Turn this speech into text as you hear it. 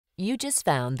You just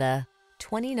found the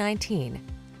 2019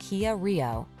 Kia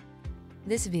Rio.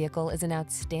 This vehicle is an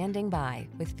outstanding buy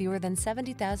with fewer than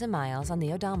 70,000 miles on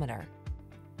the odometer.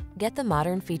 Get the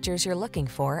modern features you're looking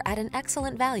for at an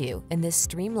excellent value in this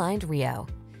streamlined Rio.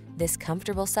 This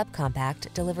comfortable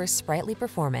subcompact delivers sprightly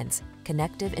performance,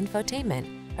 connective infotainment,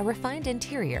 a refined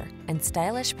interior, and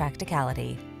stylish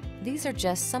practicality. These are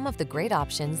just some of the great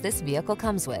options this vehicle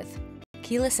comes with: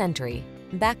 keyless entry,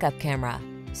 backup camera,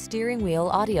 steering wheel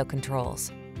audio controls,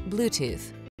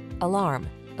 Bluetooth, alarm,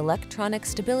 electronic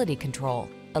stability control,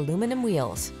 aluminum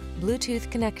wheels, Bluetooth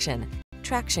connection,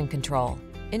 traction control,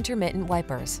 intermittent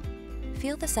wipers.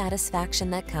 Feel the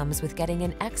satisfaction that comes with getting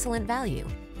an excellent value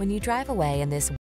when you drive away in this